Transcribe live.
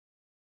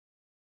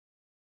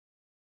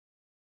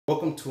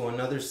Welcome to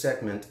another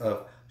segment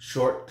of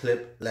short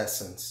clip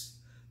lessons.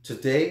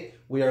 Today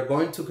we are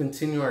going to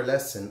continue our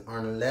lesson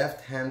on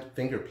left hand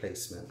finger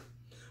placement.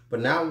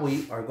 But now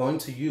we are going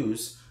to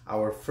use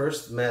our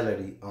first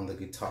melody on the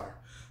guitar.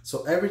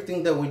 So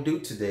everything that we do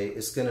today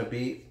is going to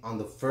be on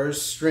the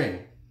first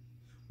string.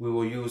 We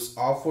will use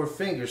all 4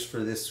 fingers for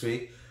this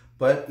week,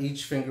 but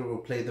each finger will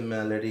play the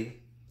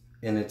melody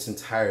in its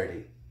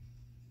entirety.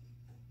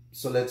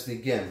 So let's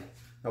begin.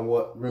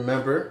 Now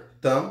remember,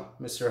 thumb,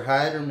 Mr.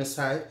 Hyde or Miss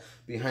Hyde,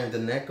 behind the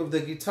neck of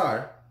the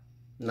guitar,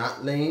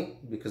 not laying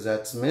because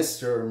that's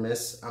Mr. or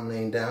Miss, I'm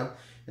laying down,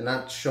 and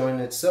not showing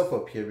itself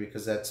up here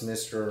because that's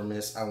Mr. or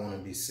Miss, I want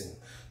to be seen.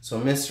 So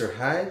Mr.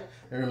 Hyde,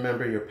 and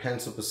remember your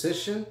pencil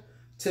position,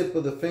 tip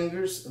of the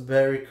fingers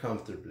very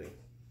comfortably.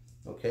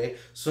 Okay,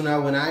 so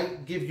now when I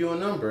give you a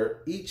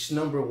number, each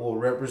number will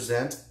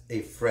represent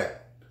a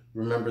fret.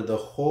 Remember, the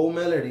whole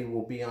melody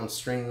will be on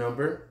string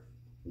number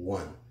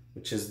 1,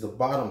 which is the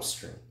bottom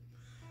string.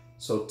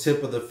 So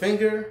tip of the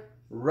finger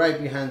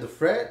right behind the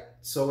fret.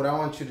 So what I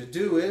want you to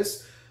do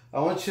is, I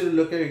want you to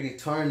look at your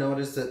guitar and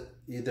notice that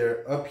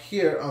either up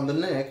here on the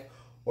neck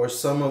or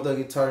some of the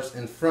guitars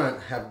in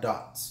front have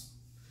dots.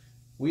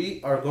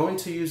 We are going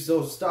to use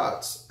those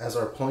dots as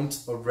our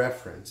points of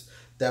reference.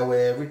 That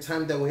way, every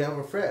time that we have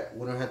a fret,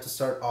 we don't have to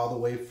start all the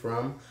way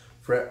from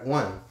fret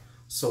 1.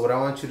 So what I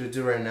want you to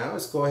do right now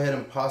is go ahead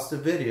and pause the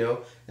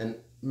video and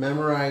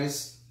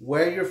memorize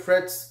where your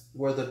frets,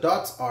 where the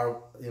dots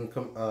are in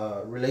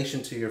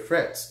relation to your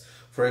frets.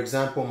 For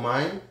example,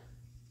 mine,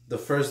 the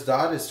first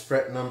dot is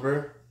fret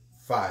number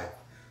 5.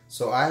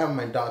 So I have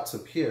my dots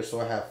up here.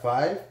 So I have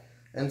 5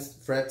 and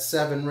fret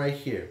 7 right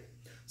here.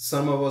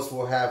 Some of us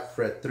will have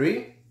fret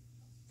 3,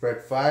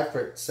 fret 5,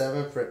 fret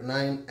 7, fret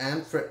 9,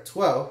 and fret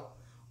 12.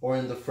 Or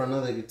in the front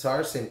of the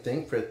guitar, same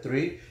thing, fret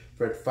 3,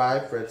 fret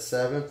 5, fret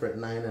 7, fret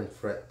 9, and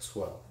fret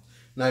 12.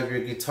 Now if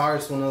your guitar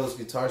is one of those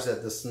guitars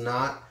that does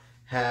not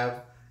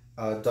have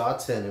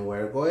dots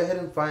anywhere, go ahead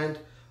and find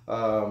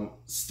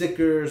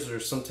stickers or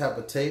some type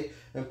of tape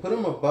and put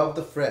them above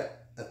the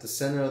fret at the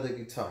center of the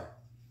guitar.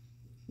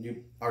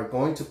 You are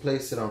going to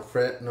place it on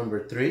fret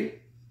number 3,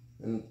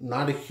 and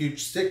not a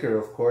huge sticker,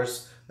 of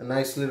course, a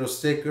nice little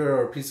sticker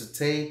or a piece of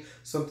tape,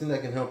 something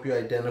that can help you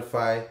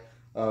identify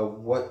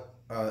what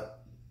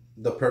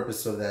the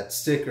purpose of that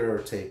sticker or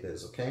tape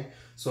is, okay?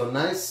 So a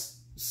nice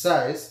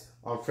size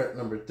on fret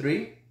number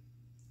 3.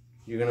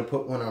 You're going to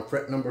put one on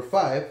fret number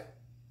 5,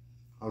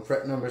 on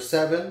fret number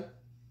 7,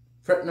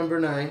 fret number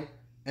 9,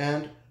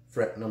 and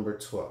fret number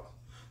 12.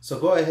 So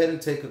go ahead and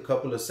take a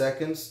couple of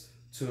seconds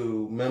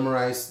to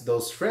memorize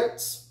those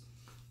frets.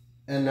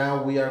 And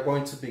now we are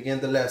going to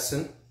begin the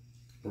lesson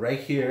right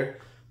here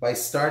by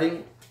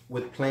starting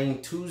with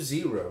playing 2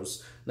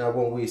 zeros. Now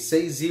when we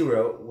say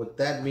 0, what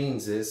that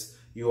means is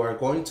you are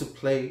going to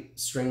play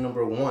string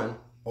number 1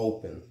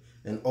 open.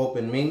 And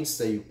open means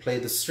that you play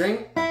the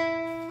string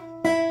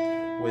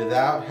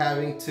without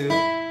having to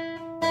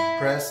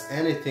press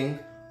anything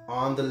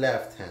on the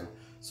left hand.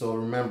 So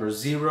remember,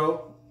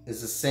 0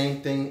 is the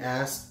same thing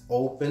as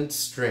open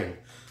string.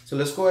 So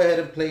let's go ahead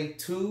and play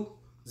 2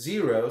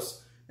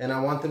 zeros, and I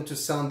want them to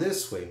sound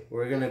this way.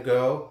 We're gonna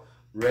go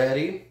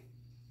ready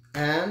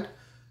and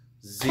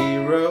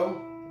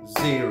 0,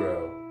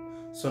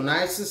 0. So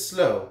nice and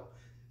slow.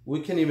 We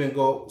can even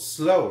go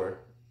slower.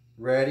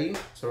 Ready?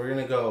 So we're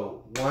gonna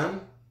go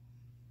 1,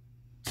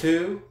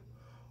 2,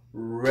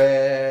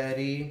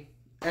 ready,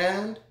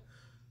 and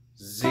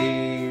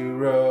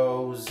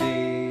 0,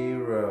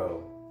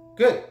 0.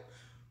 Good.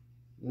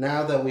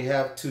 Now that we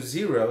have 2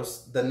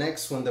 zeros, the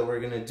next one that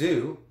we're gonna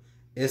do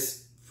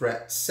is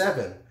fret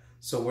 7.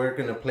 So we're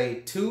gonna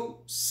play 2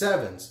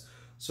 7s.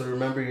 So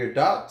remember your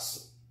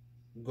dots,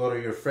 go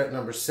to your fret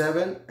number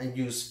 7 and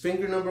use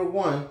finger number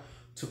 1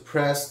 to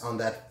press on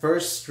that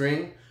first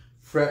string,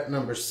 fret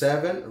number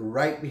 7,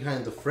 right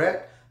behind the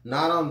fret,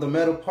 not on the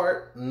metal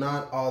part,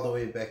 not all the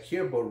way back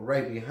here, but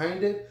right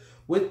behind it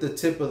with the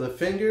tip of the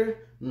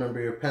finger. Remember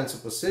your pencil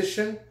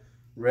position.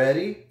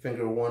 Ready,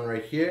 finger 1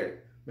 right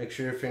here. Make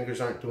sure your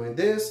fingers aren't doing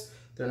this.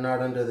 They're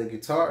not under the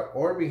guitar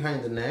or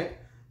behind the neck,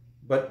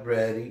 but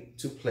ready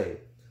to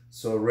play.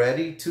 So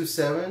ready, 2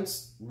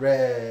 7s,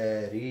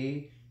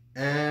 ready,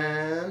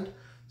 and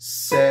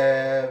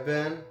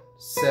 7,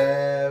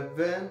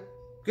 7.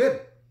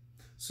 Good.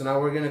 So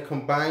now we're going to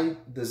combine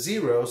the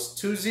zeros,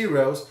 2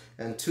 zeros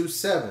and 2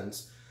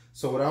 7s.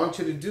 So what I want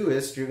you to do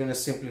is you're going to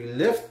simply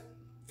lift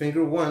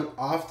finger 1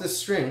 off the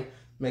string.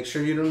 Make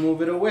sure you don't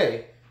move it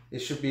away. It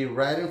should be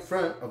right in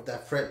front of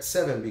that fret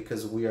 7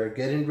 because we are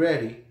getting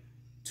ready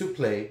to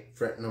play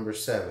fret number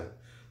 7.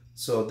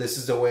 So this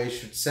is the way it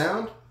should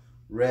sound.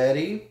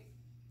 Ready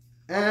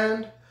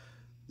and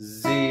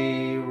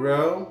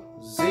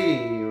 0,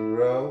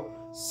 0,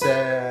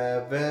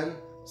 7,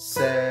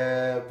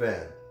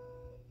 7.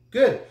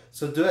 Good.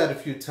 So do that a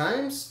few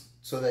times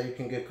so that you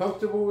can get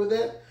comfortable with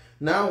it.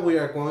 Now we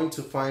are going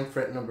to find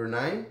fret number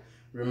 9.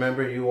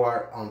 Remember, you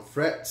are on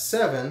fret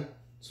 7,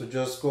 so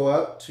just go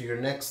up to your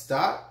next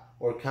dot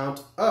or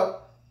count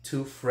up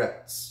 2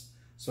 frets.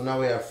 So now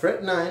we have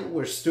fret 9.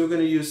 We're still going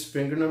to use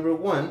finger number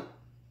 1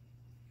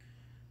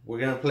 We're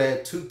going to play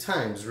it 2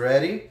 times.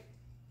 Ready?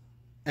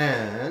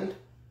 And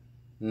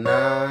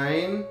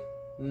 9,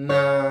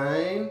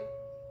 9.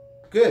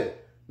 Good.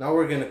 Now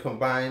we're going to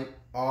combine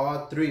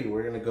all 3.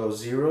 We're going to go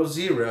 0,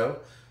 0,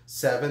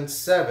 7,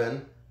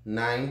 7,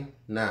 9,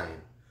 9.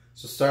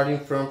 So starting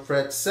from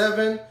fret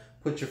 7,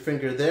 put your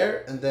finger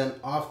there and then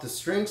off the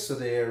string so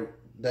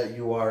that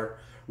you are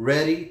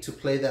ready to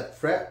play that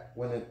fret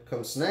when it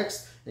comes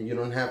next, and you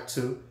don't have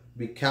to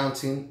be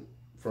counting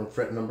from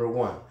fret number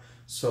 1.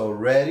 So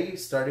ready,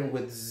 starting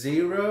with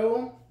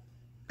 0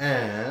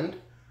 and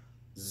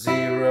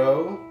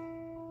 0,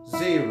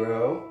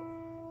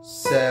 0,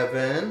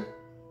 7,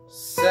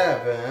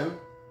 7,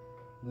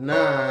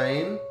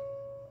 9,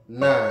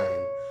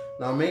 9.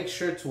 Now make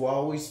sure to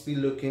always be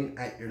looking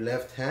at your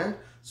left hand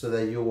so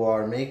that you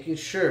are making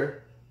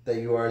sure that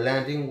you are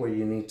landing where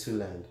you need to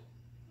land.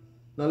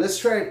 Now let's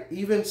try it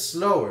even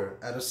slower,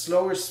 at a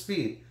slower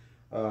speed.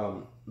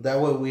 That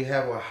way we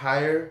have a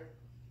higher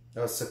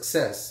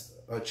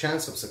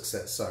chance of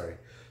success, sorry.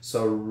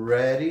 So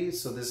ready,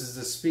 so this is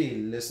the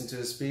speed. Listen to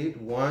the speed.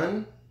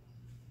 1,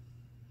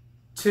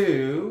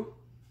 2,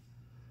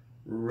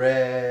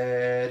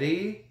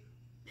 ready,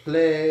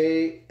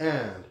 play,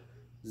 and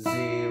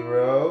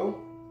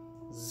 0,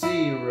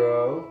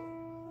 0,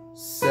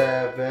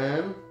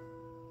 7,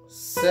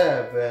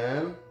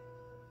 7,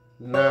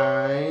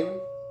 9,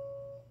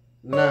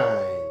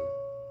 9.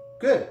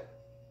 Good.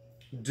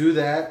 Do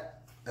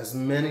that as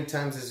many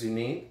times as you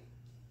need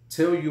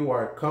till you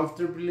are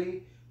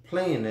comfortably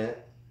playing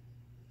it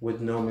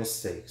with no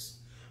mistakes.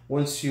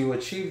 Once you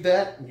achieve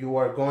that, you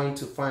are going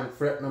to find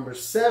fret number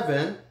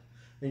 7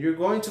 and you're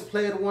going to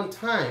play it 1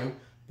 time,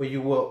 but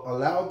you will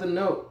allow the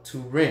note to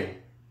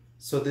ring.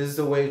 So this is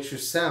the way it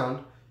should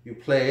sound. You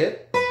play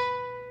it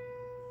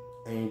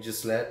and you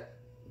just let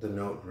the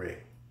note ring.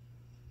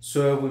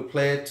 So if we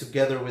play it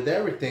together with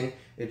everything,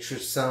 it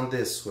should sound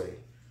this way.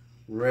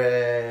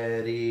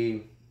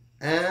 Ready,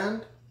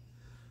 and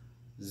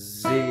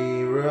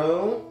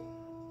 0,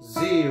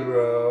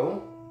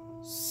 0,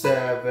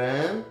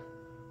 7,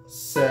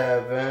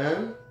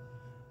 7,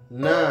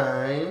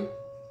 9,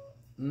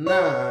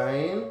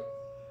 9,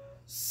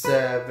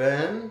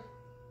 7.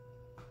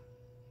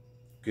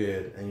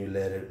 Good, and you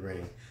let it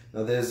ring.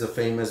 Now there's a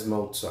famous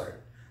Mozart,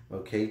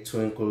 okay,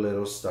 Twinkle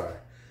Little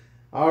Star.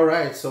 All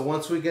right, so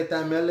once we get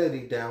that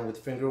melody down with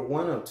finger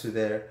 1 up to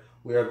there,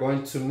 we are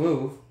going to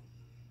move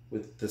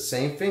with the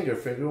same finger,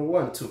 finger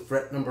 1, to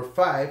fret number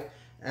 5,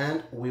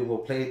 and we will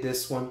play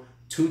this one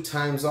 2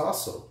 times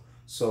also.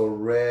 So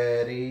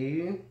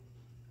ready,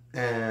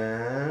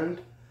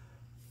 and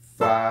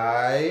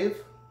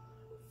 5,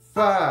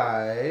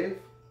 5.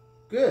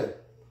 Good.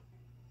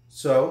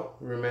 So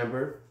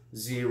remember,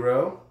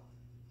 0,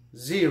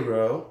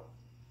 0,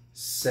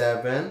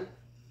 7,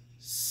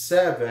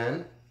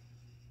 7,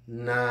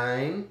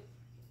 9,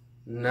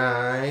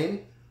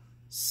 9,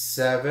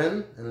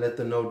 7, and let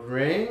the note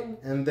ring,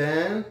 and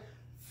then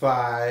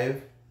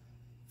 5,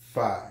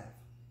 5.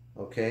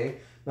 Okay,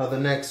 now the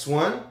next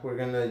one, we're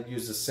going to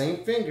use the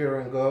same finger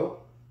and go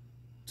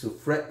to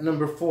fret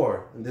number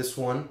 4, and this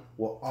one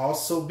will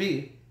also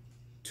be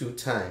 2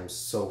 times.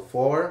 So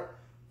 4,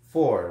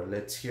 4.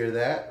 Let's hear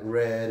that.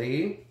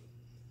 Ready,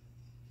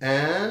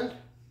 and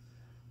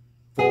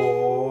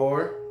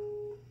 4,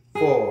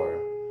 4.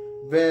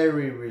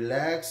 Very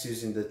relaxed,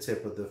 using the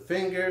tip of the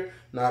finger,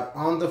 not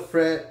on the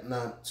fret,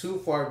 not too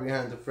far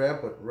behind the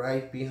fret, but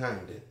right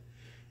behind it.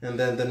 And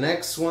then the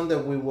next one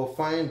that we will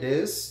find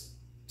is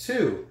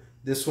 2.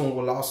 This one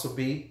will also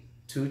be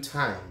 2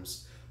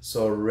 times.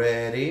 So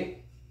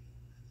ready,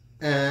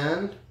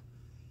 and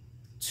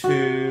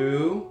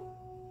 2,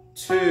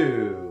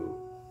 2.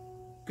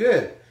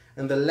 Good.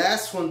 And the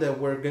last one that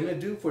we're gonna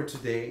do for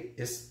today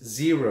is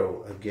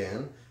 0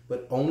 again,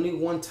 but only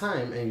 1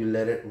 time, and you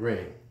let it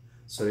ring.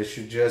 So it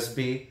should just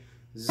be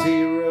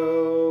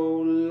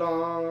 0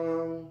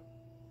 long.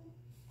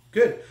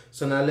 Good.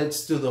 So now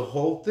let's do the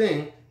whole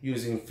thing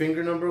using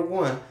finger number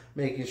 1,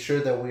 making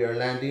sure that we are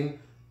landing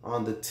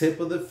on the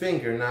tip of the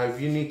finger. Now, if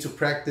you need to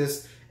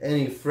practice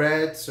any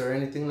frets or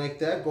anything like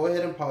that, go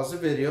ahead and pause the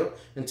video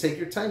and take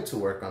your time to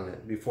work on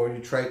it before you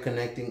try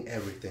connecting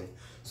everything.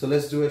 So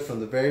let's do it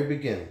from the very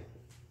beginning.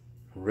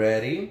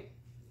 Ready,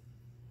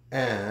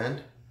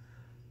 and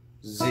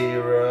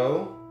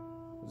 0,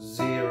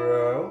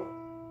 0,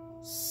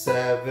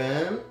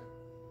 7,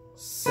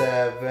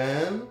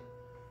 7,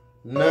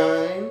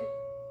 9,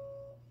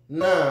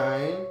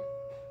 9,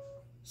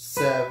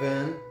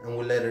 7, and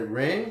we let it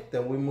ring.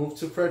 Then we move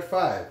to fret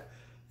 5.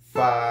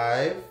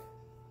 5,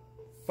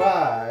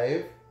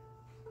 5,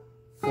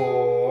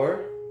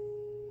 4,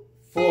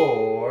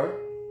 4,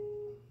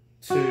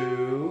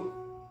 2,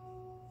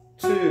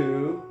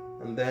 2,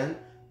 and then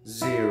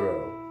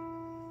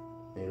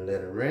 0. And you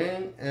let it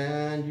ring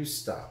and you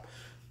stop.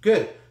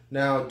 Good.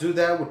 Now do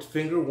that with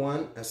finger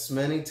 1 as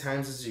many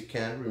times as you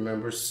can.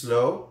 Remember,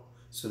 slow,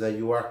 so that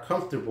you are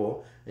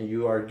comfortable and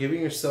you are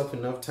giving yourself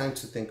enough time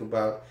to think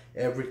about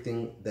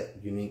everything that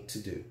you need to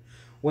do.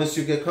 Once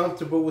you get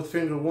comfortable with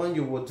finger 1,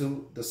 you will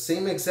do the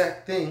same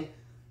exact thing,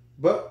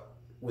 but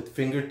with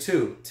finger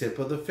 2, tip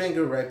of the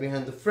finger right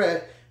behind the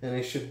fret, and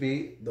it should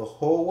be the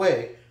whole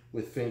way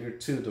with finger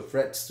 2. The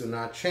frets do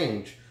not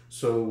change.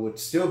 So it would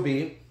still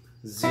be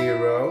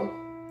 0,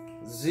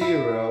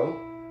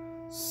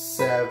 0,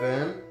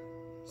 7,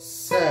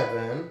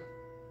 7,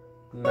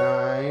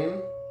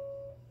 9,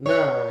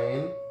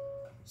 9,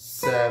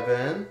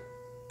 7.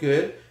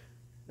 Good.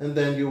 And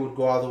then you would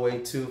go all the way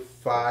to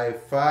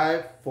 5,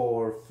 5,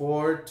 4,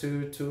 4,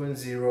 2, 2, and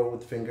 0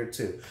 with finger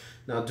 2.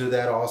 Now do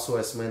that also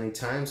as many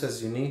times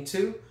as you need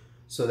to,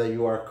 so that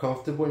you are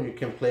comfortable and you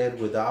can play it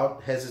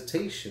without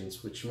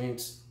hesitations, which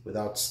means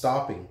without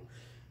stopping.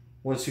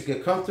 Once you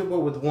get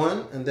comfortable with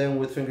 1 and then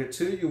with finger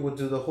 2, you will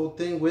do the whole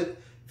thing with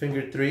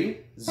finger 3,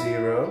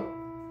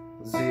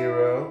 0,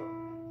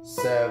 0,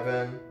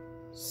 7,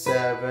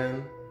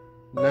 7,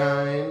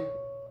 9,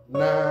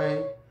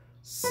 9,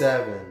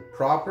 7.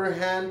 Proper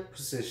hand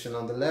position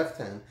on the left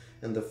hand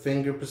and the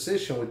finger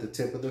position with the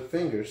tip of the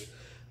fingers.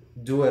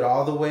 Do it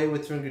all the way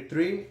with finger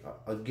 3,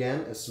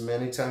 again, as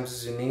many times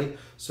as you need,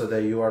 so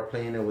that you are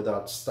playing it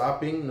without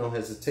stopping, no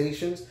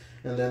hesitations.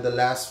 And then the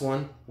last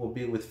one will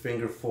be with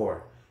finger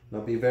 4.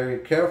 Now be very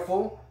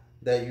careful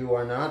that you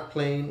are not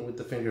playing with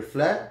the finger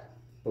flat,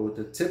 but with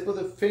the tip of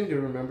the finger,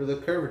 remember the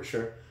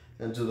curvature,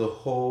 and do the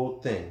whole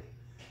thing.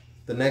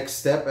 The next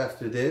step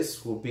after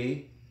this will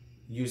be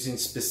using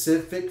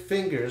specific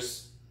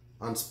fingers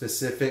on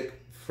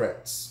specific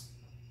frets.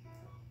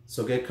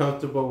 So get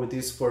comfortable with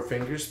these 4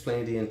 fingers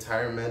playing the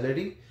entire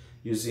melody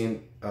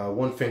using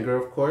 1 finger,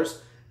 of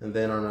course. And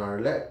then on our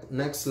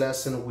next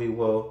lesson, we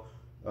will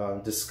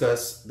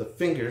discuss the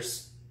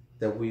fingers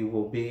that we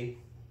will be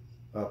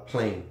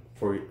playing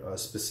for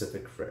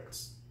specific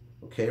frets.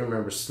 Okay,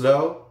 remember,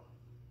 slow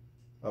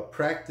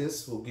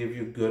practice will give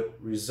you good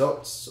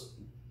results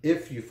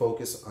if you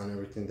focus on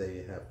everything that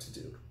you have to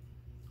do.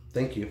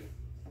 Thank you.